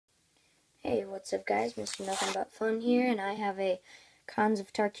Hey, what's up guys, Mr. Nothing But Fun here, and I have a Cons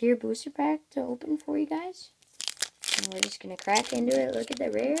of Tarkir booster pack to open for you guys. And we're just going to crack into it, look at the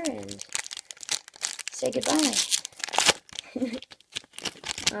rare, and say goodbye.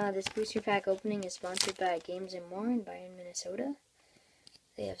 This booster pack opening is sponsored by Games & More in Byron, Minnesota.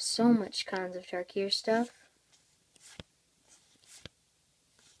 They have so much Cons of Tarkir stuff.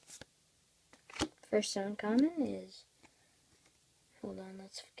 First uncommon is, hold on,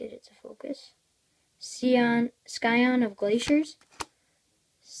 let's get it to focus. Scion of Glaciers,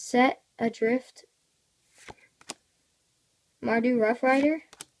 Set Adrift, Mardu Rough Rider,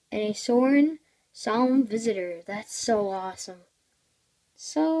 and a Sorin Solemn Visitor. That's so awesome.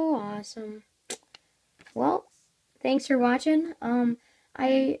 So awesome. Well, thanks for watching.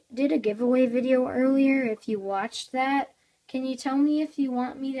 I did a giveaway video earlier. If you watched that, can you tell me if you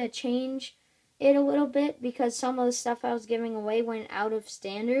want me to change it a little bit? Because some of the stuff I was giving away went out of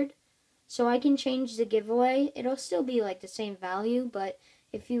standard. So I can change the giveaway. It'll still be like the same value, but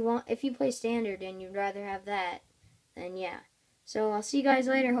if you play standard and you'd rather have that, then yeah. So I'll see you guys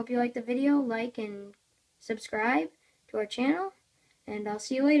later. Hope you liked the video. Like and subscribe to our channel, and I'll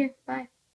see you later. Bye.